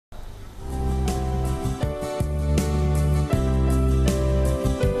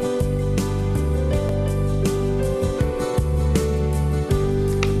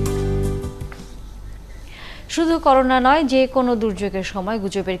শুধু করোনা নয়, যে কোনো দুর্যোগের সময়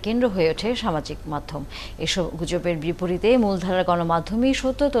গুজবের কেন্দ্র হয়ে ওঠে সামাজিক মাধ্যম। এসব গুজবের বিপরীতে মূলধারার গণমাধ্যমই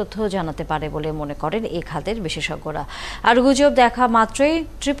সত্য তথ্য জানাতে পারে বলে মনে করেন এ খাতের বিশেষজ্ঞরা। আর গুজব দেখা মাত্রই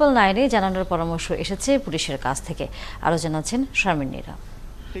 999-এ জানানোর পরামর্শ এসেছে পুলিশের কাছ থেকে। আরও জানাচ্ছেন শারমিন নীরা।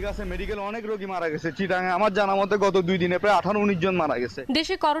 ঠিক আছে, মেডিকেল অনেক রোগী মারা গেছে চিটাগাঙে। আমার জানা মতে গত 2 দিনে প্রায় 18-19 জন মারা গেছে।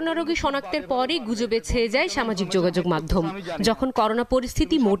 দেশে করোনা রোগী শনাক্তের পরই গুজবে ছেয়ে যায় সামাজিক যোগাযোগ মাধ্যম। যখন করোনা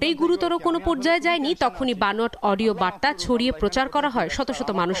পরিস্থিতি মোটেই গুরুতর কোনো পর্যায়ে যায়নি, তখনই বানোয়াট অডিও বার্তা ছড়িয়ে প্রচার করা হয় শত শত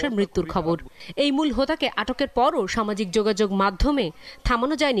মানুষের মৃত্যুর খবর। এই মূল হোতাকে আটকের পরও সামাজিক যোগাযোগ মাধ্যমে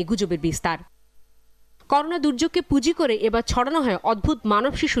থামানো যায়নি গুজবের বিস্তার। করোনা দুর্যোগকে পুঁজি করে এবার ছড়ানো হয় অদ্ভুত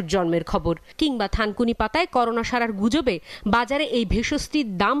মানব শিশুর জন্মের খবর, কিংবা থানকুনি পাতায় করোনা সারার গুজবে বাজারে এই ভেষজটির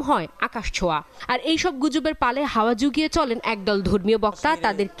দাম হয় আকাশ ছোঁয়া। আর এইসব গুজবের পালে হাওয়া জুগিয়ে চলেন একদল ধর্মীয় বক্তা।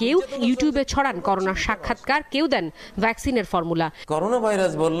 তাদের কেউ ইউটিউবে ছড়ান করোনার সাক্ষাৎকার, কেউ দেন ভ্যাকসিনের ফর্মুলা। করোনা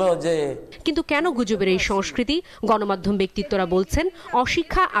ভাইরাস বলল যে। কিন্তু কেন গুজবের এই সংস্কৃতি? গণমাধ্যম ব্যক্তিত্বরা বলছেন,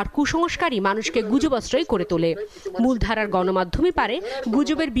 অশিক্ষা আর কুসংস্কারই মানুষকে গুজবাশ্রয় করে তোলে। মূলধারার গণমাধ্যমই পারে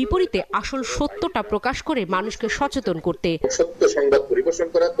গুজবের বিপরীতে আসল সত্যটা প্রকাশ করে মানুষকে সচেতন করতে। সত্য সংবাদ পরিবেশন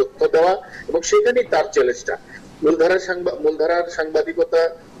করা, তথ্য দেওয়া, এবং সেখানেই তার চ্যালেঞ্জটা। মূলধারার সাংবাদিকতা,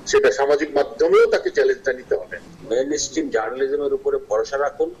 সেটা সামাজিক মাধ্যমেও তাকে চ্যালেঞ্জটা নিতে হবে। মেইন স্ট্রিম জার্নালিজমের উপরে ভরসা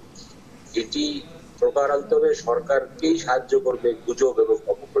রাখুন। এটি প্রকারান্তরে সরকারকেই সাহায্য করবে গুজব এবং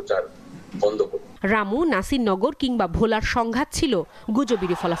অপপ্রচার বন্ধ করতে। রামু, নাসিরনগর কিংবা ভোলার সংঘাত ছিল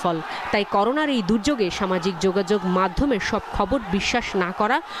গুজবেরই ফলাফল। তাই করোনার এই দুর্যোগে সামাজিক যোগাযোগ মাধ্যমের সব খবর বিশ্বাস না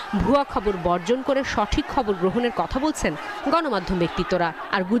করা, ভুয়া খবর বর্জন করে সঠিক খবর গ্রহণের কথা বলছেন গণমাধ্যম ব্যক্তিত্বরা।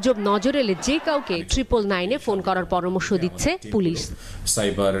 আর গুজব নজর এলে যে কাউকে 999-এ ফোন করার পরামর্শ দিচ্ছে পুলিশ।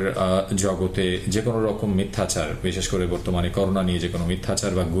 সাইবার জগতে যে কোনো রকম মিথ্যাচার, বিশেষ করে বর্তমানে করোনা নিয়ে যে কোনো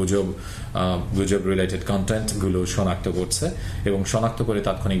মিথ্যাচার বা গুজব রিলেটেড কন্টেন্ট গুলো শনাক্ত করছে এবং শনাক্ত করে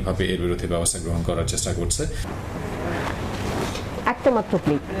তাৎক্ষণিকভাবে এর বিরুদ্ধে ব্যবস্থা গ্রহণ করার চেষ্টা করছে। একটা মাত্র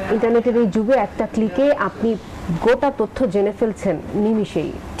ক্লিক, ইন্টারনেটের এই যুগে একটা ক্লিকে আপনি গোটা তথ্য জেনে ফেলছেন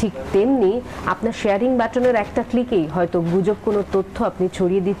নিমিষেই। ঠিক তেমনি আপনার শেয়ারিং বাটনের একটা ক্লিকেই হয়তো গুজব কোনো তথ্য আপনি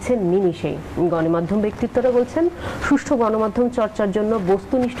ছড়িয়ে দিচ্ছেন নিমিষেই। গণমাধ্যম ব্যক্তিত্বরা বলছেন, সুষ্ঠু গণমাধ্যম চর্চার জন্য,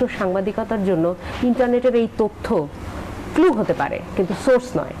 বস্তুনিষ্ঠ সাংবাদিকতার জন্য ইন্টারনেটের এই তথ্য ক্লু হতে পারে, কিন্তু সোর্স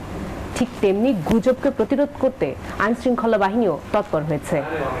নয়। ঠিক তেমনি গুজবকে প্রতিরোধ করতে আইন শৃঙ্খলা বাহিনীও তৎপর হয়েছে।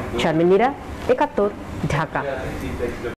 শারমিন নীরা, 71, ঢাকা।